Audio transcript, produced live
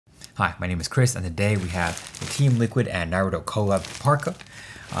Hi, my name is Chris, and today we have the Team Liquid and Naruto collab Parka.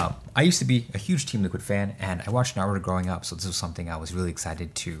 I used to be a huge Team Liquid fan, and I watched Naruto growing up, so this was something I was really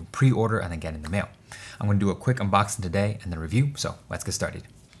excited to pre-order and then get in the mail. I'm going to do a quick unboxing today and then review, so let's get started.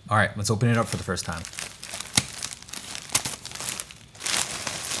 Alright, let's open it up for the first time.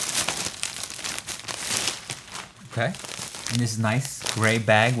 Okay, and this nice gray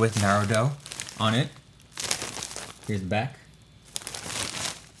bag with Naruto on it. Here's the back.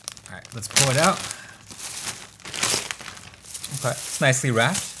 Alright, let's pull it out. Okay, it's nicely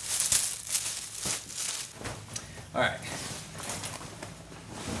wrapped. Alright.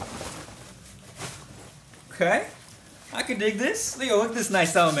 Okay, I can dig this. Look at this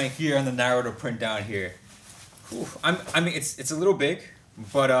nice element here on the Naruto print down here. Whew. I mean, it's a little big,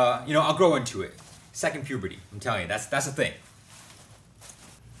 but you know, I'll grow into it. Second puberty, I'm telling you, that's the thing.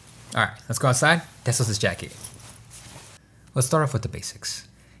 Alright, let's go outside, test out this jacket. Let's start off with the basics.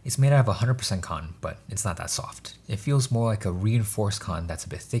 It's made out of 100% cotton, but it's not that soft. It feels more like a reinforced cotton that's a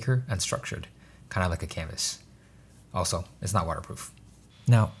bit thicker and structured, kind of like a canvas. Also, it's not waterproof.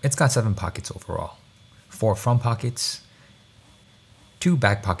 Now, it's got 7 pockets overall. 4 front pockets, 2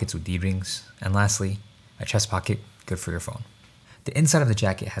 back pockets with D-rings, and lastly, a chest pocket, good for your phone. The inside of the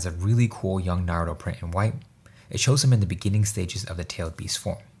jacket has a really cool young Naruto print in white. It shows him in the beginning stages of the tailed beast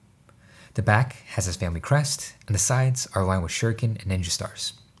form. The back has his family crest, and the sides are lined with shuriken and ninja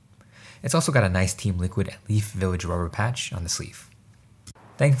stars. It's also got a nice Team Liquid and Leaf Village rubber patch on the sleeve.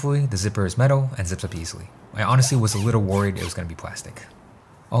 Thankfully, the zipper is metal and zips up easily. I honestly was a little worried it was going to be plastic.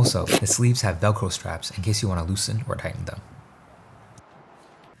 Also, the sleeves have Velcro straps in case you want to loosen or tighten them.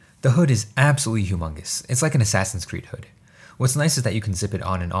 The hood is absolutely humongous. It's like an Assassin's Creed hood. What's nice is that you can zip it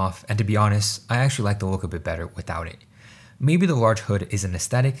on and off, and to be honest, I actually like the look a bit better without it. Maybe the large hood is an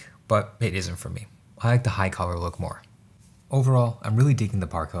aesthetic, but it isn't for me. I like the high collar look more. Overall, I'm really digging the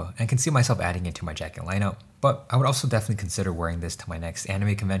Parka and can see myself adding it to my jacket lineup, but I would also definitely consider wearing this to my next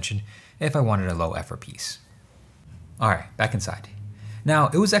anime convention if I wanted a low effort piece. Alright, back inside. Now,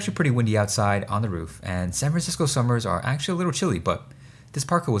 it was actually pretty windy outside on the roof, and San Francisco summers are actually a little chilly, but this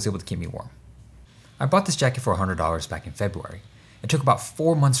Parka was able to keep me warm. I bought this jacket for $100 back in February. It took about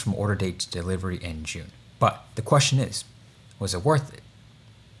 4 months from order date to delivery in June. But the question is, was it worth it?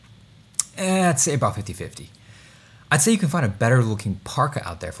 I'd say about 50-50. I'd say you can find a better looking Parka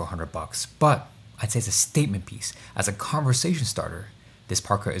out there for $100, but I'd say it's a statement piece. As a conversation starter, this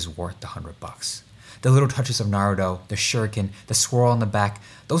Parka is worth the $100. The little touches of Naruto, the shuriken, the swirl on the back,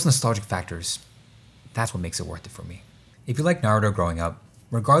 those nostalgic factors, that's what makes it worth it for me. If you like Naruto growing up,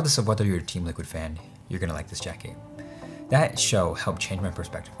 regardless of whether you're a Team Liquid fan, you're gonna like this jacket. That show helped change my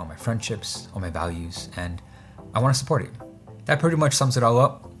perspective on my friendships, on my values, and I wanna support it. That pretty much sums it all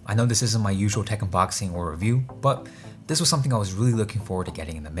up. I know this isn't my usual tech unboxing or review, but this was something I was really looking forward to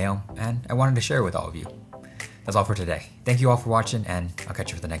getting in the mail, and I wanted to share it with all of you. That's all for today. Thank you all for watching, and I'll catch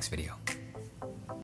you for the next video.